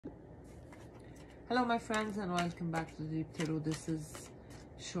Hello my friends and welcome back to Deep Tarot. This is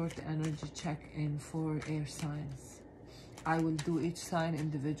short energy check-in for air signs. I will do each sign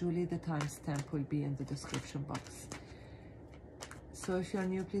individually. The timestamp will be in the description box. So if you're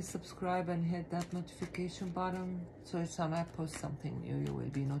new, please subscribe and hit that notification button so each time I post something new, you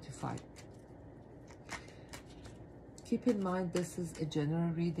will be notified. Keep in mind this is a general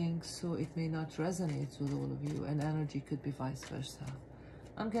reading, so it may not resonate with all of you, and energy could be vice versa.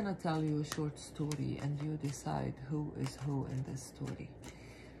 I'm gonna tell you a short story and you decide who is who in this story.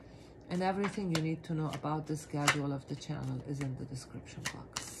 And everything you need to know about the schedule of the channel is in the description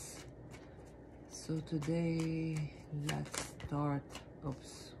box. So today, let's start.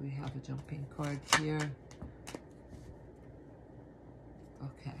 Oops, we have a jumping card here.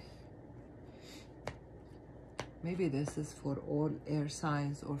 Okay. Maybe this is for all air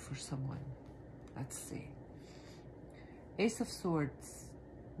signs or for someone. Let's see. Ace of Swords,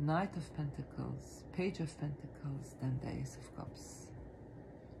 Knight of Pentacles, Page of Pentacles, then the Ace of Cups.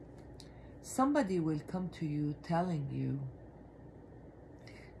 Somebody will come to you telling you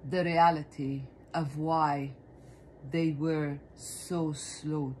the reality of why they were so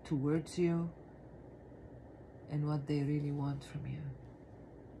slow towards you and what they really want from you.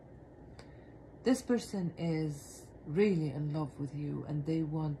 This person is really in love with you and they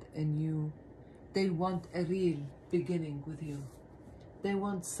want a real beginning with you. They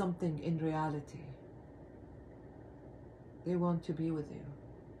want something in reality. They want to be with you.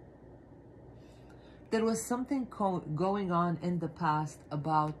 There was something going on in the past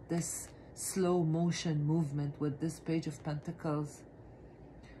about this slow motion movement with this Page of Pentacles.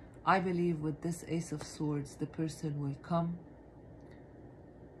 I believe with this Ace of Swords, the person will come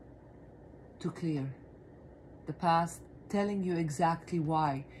to clear the past, telling you exactly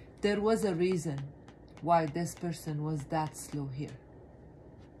why. There was a reason why this person was that slow here.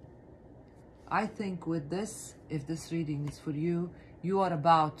 I think with this, if this reading is for you, you are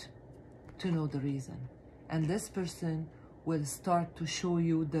about to know the reason. And this person will start to show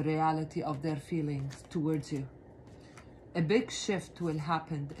you the reality of their feelings towards you. A big shift will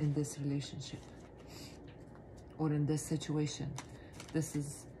happen in this relationship or in this situation. This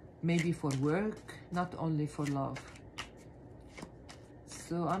is maybe for work, not only for love.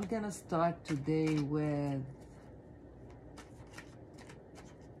 So I'm gonna start today with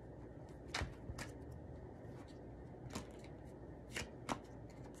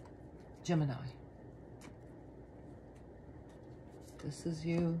Gemini. This is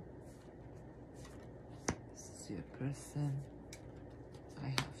you. This is your person. I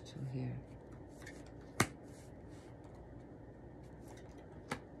have two here.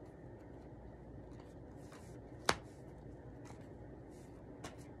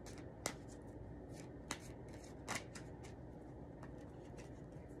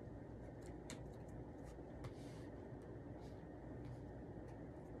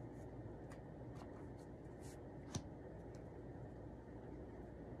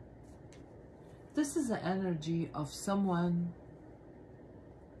 This is the energy of someone,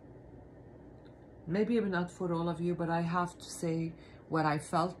 maybe not for all of you, but I have to say what I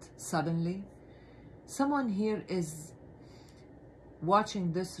felt suddenly. Someone here is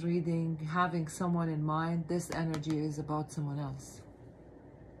watching this reading, having someone in mind. This energy is about someone else.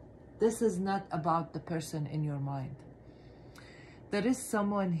 This is not about the person in your mind. There is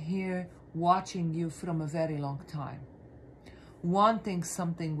someone here watching you from a very long time, wanting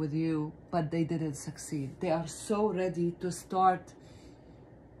something with you, but they didn't succeed. They are so ready to start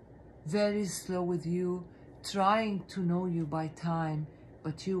very slow with you, trying to know you by time,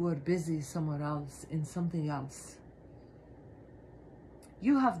 but you were busy somewhere else, in something else.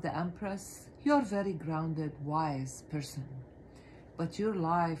 You have the Empress. You're a very grounded, wise person, but your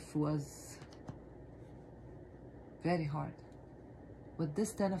life was very hard. With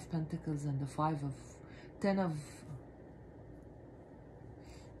this 10 of Pentacles and the 10 of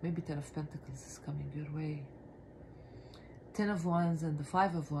Pentacles is coming your way. 10 of Wands and the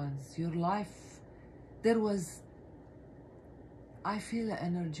 5 of Wands. Your life, there was, I feel the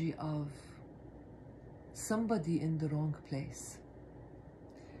energy of somebody in the wrong place.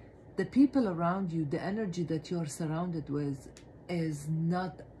 The people around you, the energy that you're surrounded with is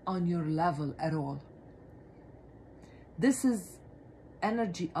not on your level at all. This is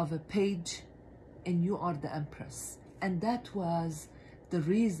energy of a page and you are the Empress. And that was the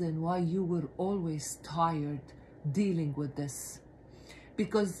reason why you were always tired dealing with this,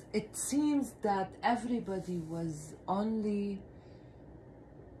 because it seems that everybody was only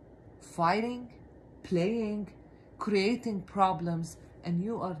fighting, playing, creating problems, and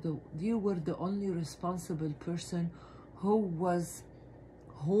you were the only responsible person who was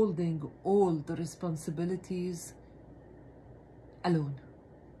holding all the responsibilities alone,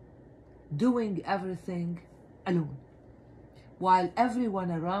 doing everything alone, while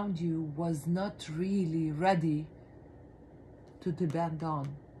everyone around you was not really ready to depend on.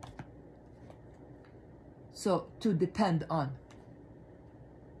 So, to depend on.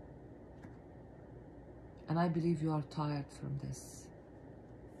 And I believe you are tired from this.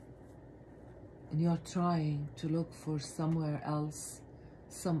 And you're trying to look for somewhere else,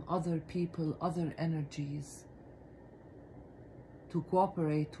 some other people, other energies to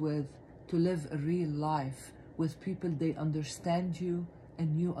cooperate with, to live a real life with people they understand you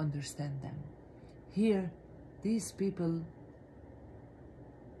and you understand them. Here, these people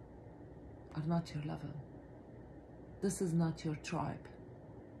are not your level. This is not your tribe.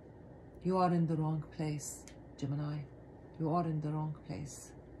 You are in the wrong place, Gemini. You are in the wrong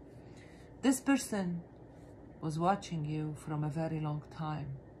place. This person was watching you from a very long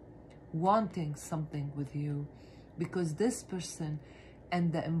time, wanting something with you, because this person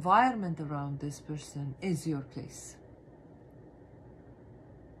and the environment around this person is your place.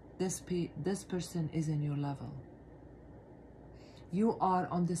 This person is in your level. You are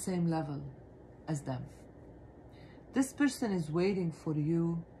on the same level as them. This person is waiting for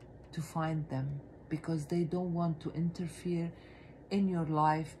you to find them because they don't want to interfere in your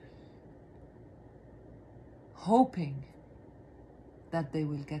life, hoping that they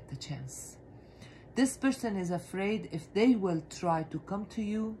will get the chance. This person is afraid if they will try to come to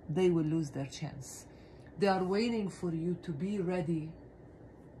you, they will lose their chance. They are waiting for you to be ready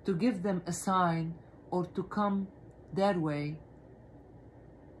to give them a sign or to come their way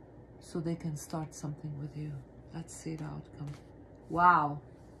so they can start something with you. Let's see the outcome. Wow.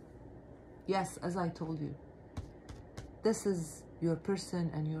 Yes, as I told you, this is your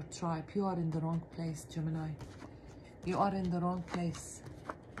person and your tribe. You are in the wrong place, Gemini. You are in the wrong place.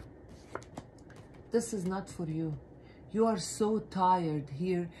 This is not for you. You are so tired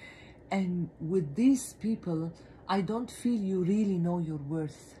here. And with these people, I don't feel you really know your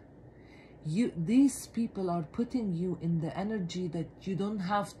worth. These people are putting you in the energy that you don't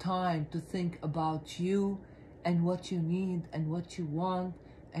have time to think about you and what you need and what you want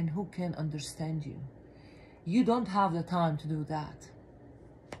and who can understand you. You don't have the time to do that.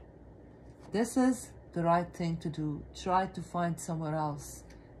 This is the right thing to do. Try to find somewhere else.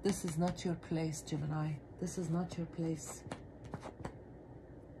 This is not your place, Gemini. This is not your place.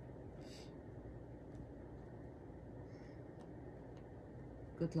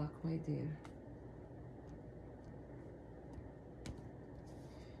 Good luck, my dear.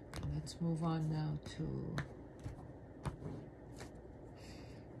 Let's move on now to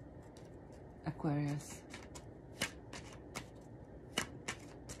Aquarius.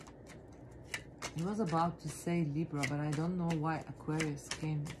 I was about to say Libra, but I don't know why Aquarius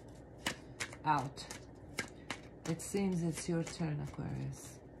came out. It seems it's your turn,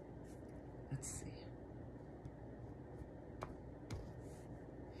 Aquarius. Let's see.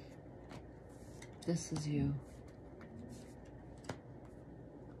 This is you.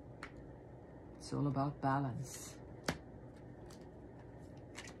 It's all about balance.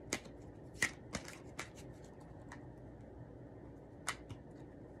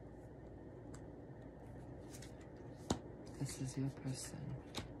 This is your person.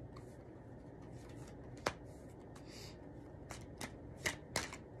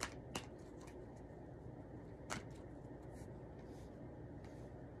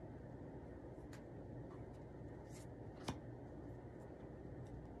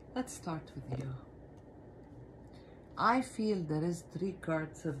 Let's start with you. I feel there is 3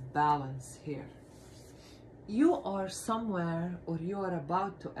 cards of balance here. You are somewhere, or you are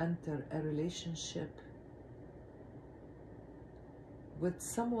about to enter a relationship with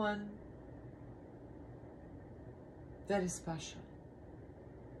someone very special.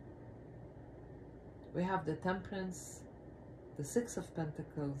 We have the Temperance, the 6 of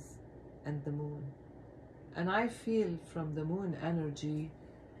Pentacles, and the Moon. And I feel from the Moon energy,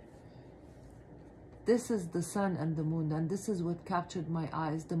 this is the Sun and the Moon, and this is what captured my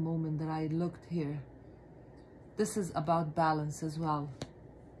eyes the moment that I looked here. This is about balance as well.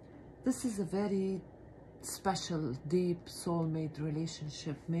 This is a very special, deep, soulmate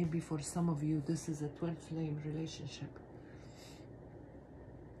relationship. Maybe for some of you, this is a twin flame relationship.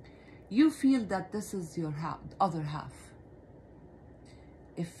 You feel that this is your other half.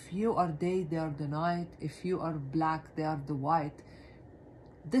 If you are day, they are the night. If you are black, they are the white.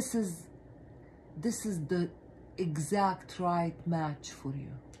 This is the exact right match for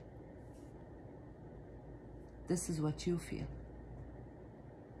you. This is what you feel.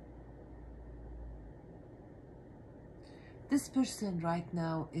 This person right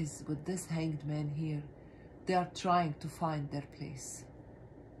now is with this Hanged Man here. They are trying to find their place,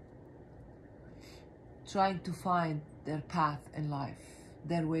 trying to find their path in life,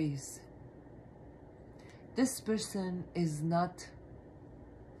 their ways. This person is not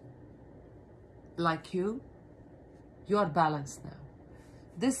like you. You are balanced now.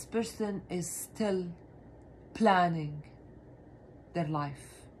 This person is still planning their life,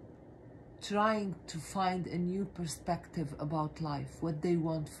 trying to find a new perspective about life, what they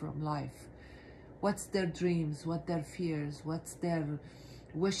want from life, what's their dreams, what their fears, what's their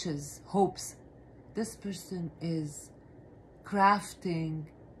wishes, hopes. This person is crafting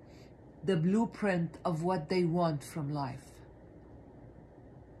the blueprint of what they want from life.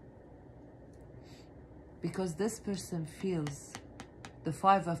 Because this person feels the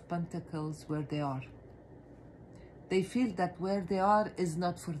Five of Pentacles where they are. They feel that where they are is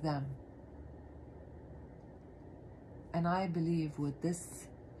not for them. And I believe with this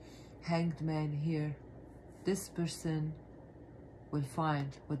Hanged Man here, this person will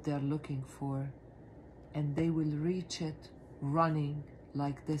find what they're looking for, and they will reach it running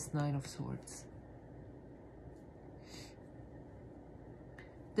like this Nine of Swords.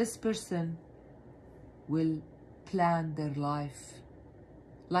 This person will plan their life.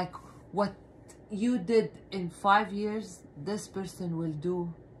 Like what you did in 5 years, this person will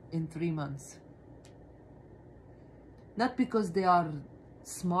do in 3 months. Not because they are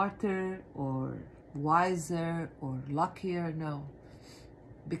smarter or wiser or luckier, no.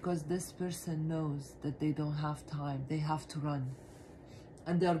 Because this person knows that they don't have time, they have to run.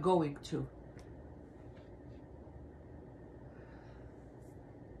 And they are going to.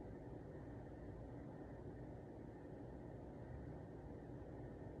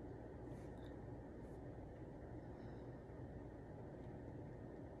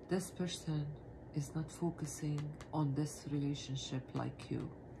 This person is not focusing on this relationship like you,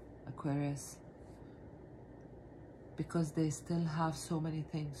 Aquarius, because they still have so many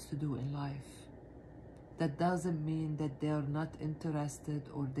things to do in life. That doesn't mean that they are not interested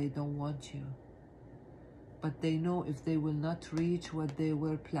or they don't want you. But they know if they will not reach what they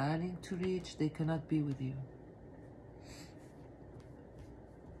were planning to reach, they cannot be with you.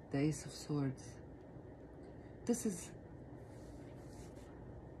 The Ace of Swords. This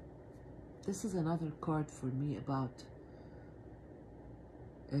is another card for me about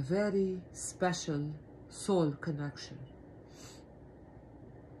a very special soul connection.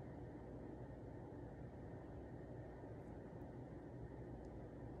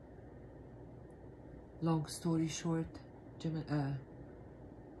 Long story short,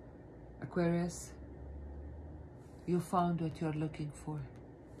 Aquarius, you found what you're looking for.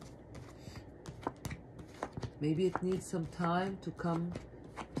 Maybe it needs some time to come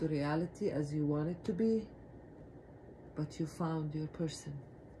to reality as you want it to be, but you found your person.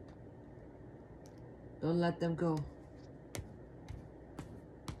 Don't let them go.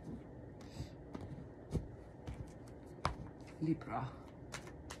 Libra.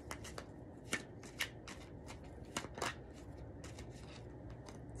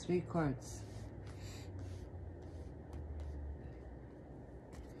 Three cards.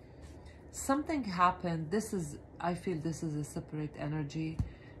 Something happened. I feel this is a separate energy.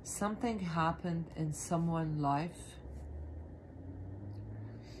 Something happened in someone's life.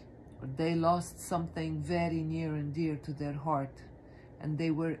 They lost something very near and dear to their heart, and they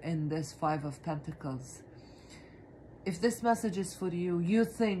were in this Five of Pentacles. If this message is for you, you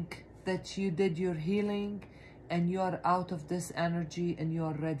think that you did your healing and you're out of this energy and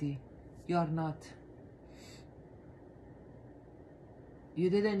you're ready. You're not. You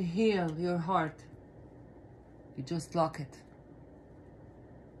didn't heal your heart. You just lock it.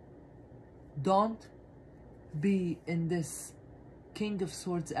 Don't be in this King of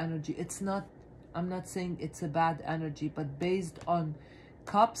Swords energy. It's not, I'm not saying it's a bad energy, but based on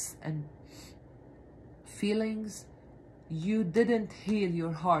cups and feelings, you didn't heal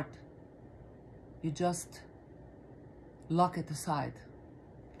your heart. You just lock it aside.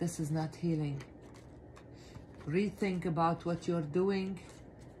 This is not healing. Rethink about what you're doing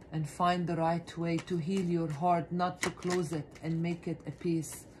and find the right way to heal your heart, not to close it and make it a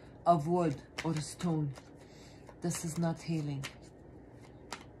piece of wood or a stone. This is not healing.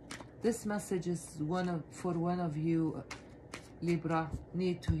 This message is for one of you, Libra,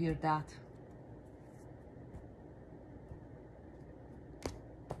 need to hear that.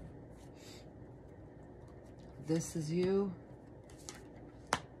 This is you.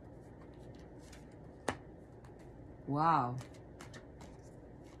 Wow.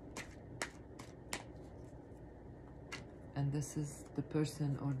 And this is the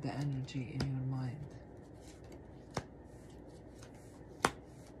person or the energy in your mind.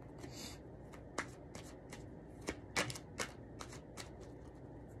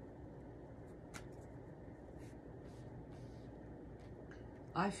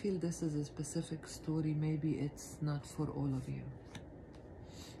 I feel this is a specific story. Maybe it's not for all of you.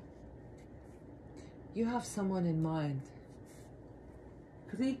 You have someone in mind.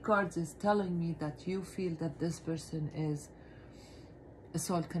 3 cards is telling me that you feel that this person is a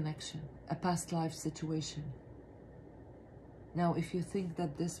soul connection, a past life situation. Now, if you think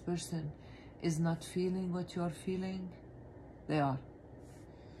that this person is not feeling what you're feeling, they are.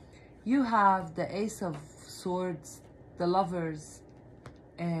 You have the Ace of Swords, the Lovers,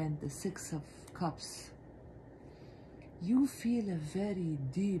 and the 6 of Cups. You feel a very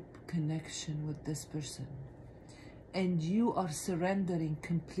deep connection with this person, and you are surrendering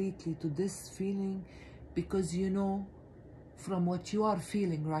completely to this feeling because you know from what you are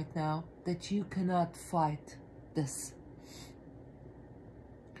feeling right now that you cannot fight this.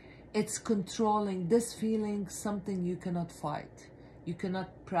 It's controlling this feeling, something you cannot fight, you cannot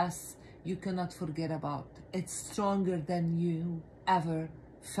press, you cannot forget about. It's stronger than you ever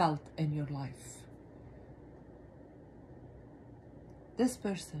felt in your life. This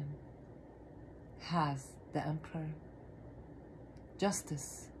person has the Emperor,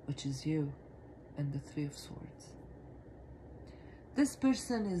 Justice, which is you, and the 3 of Swords. This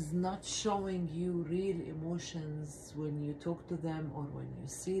person is not showing you real emotions when you talk to them or when you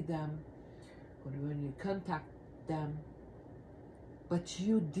see them or when you contact them. But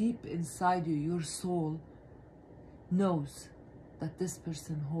you, deep inside you, your soul knows that this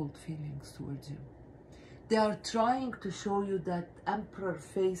person holds feelings towards you. They are trying to show you that Emperor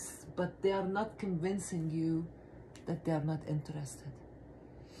face, but they are not convincing you that they are not interested.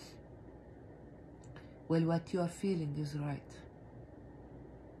 Well, what you are feeling is right.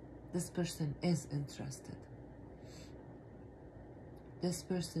 This person is interested. This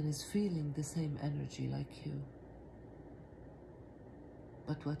person is feeling the same energy like you.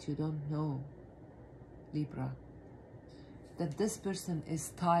 But what you don't know, Libra, that this person is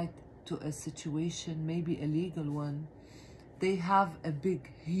tied to a situation, maybe a legal one. They have a big,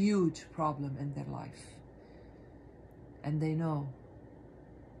 huge problem in their life. And they know,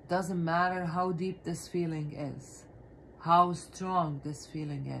 doesn't matter how deep this feeling is, how strong this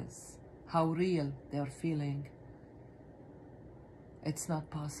feeling is, how real they're feeling, it's not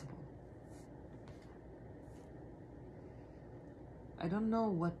possible. I don't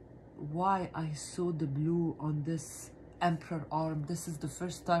know why I saw the blue on this Emperor arm. This is the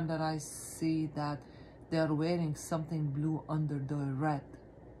first time that I see that they are wearing something blue under the red.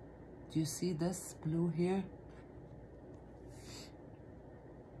 Do you see this blue here?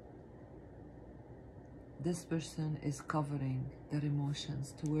 This person is covering their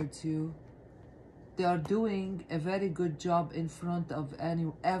emotions towards you. They are doing a very good job in front of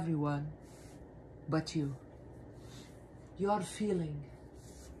everyone but you. You are feeling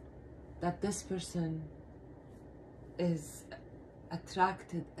that this person is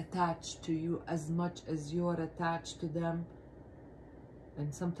attracted, attached to you as much as you are attached to them,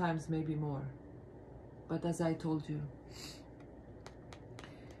 and sometimes maybe more. But as I told you,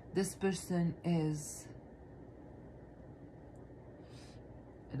 this person is,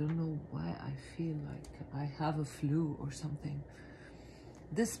 I don't know why I feel like I have a flu or something.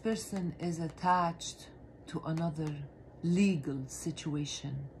 This person is attached to another legal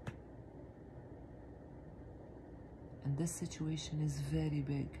situation. And this situation is very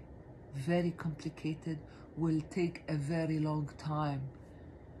big, very complicated, will take a very long time.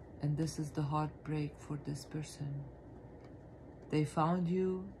 And this is the heartbreak for this person. They found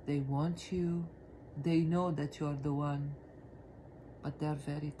you, they want you, they know that you are the one, but they're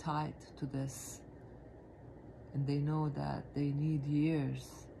very tied to this. And they know that they need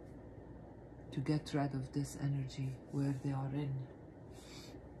years to get rid of this energy where they are in.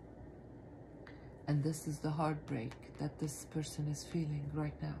 And this is the heartbreak that this person is feeling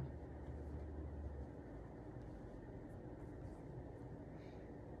right now.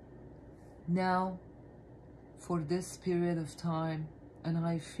 Now, for this period of time, and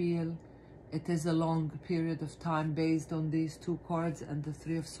I feel it is a long period of time based on these 2 cards and the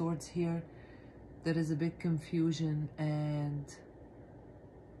 3 of Swords here, there is a big confusion and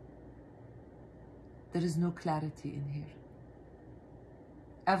there is no clarity in here.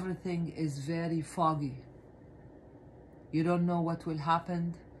 Everything is very foggy. You don't know what will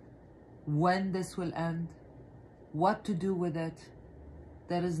happen, when this will end, what to do with it.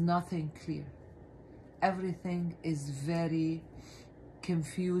 There is nothing clear. Everything is very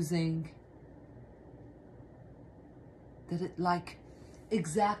confusing. That it, like,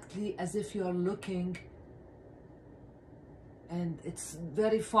 exactly as if you are looking and it's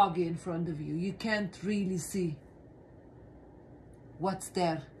very foggy in front of you. You can't really see what's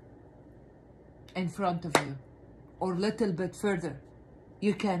there in front of you or a little bit further.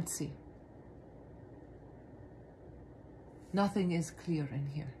 you can't see. Nothing is clear in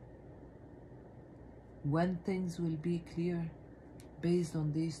here. When things will be clear, based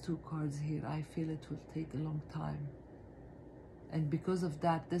on these two cards here, I feel it will take a long time. And because of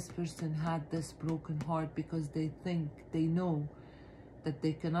that, this person had this broken heart because they know that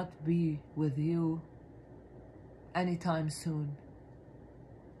they cannot be with you anytime soon.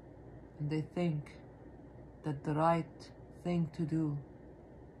 And they think that the right thing to do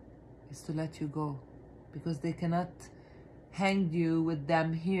is to let you go, because they cannot hang you with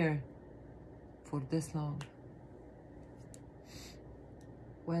them here for this long.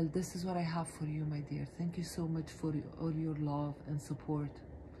 Well, this is what I have for you, my dear. Thank you so much for all your love and support.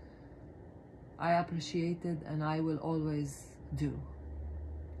 I appreciate it, and I will always do.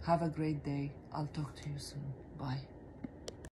 Have a great day. I'll talk to you soon. Bye.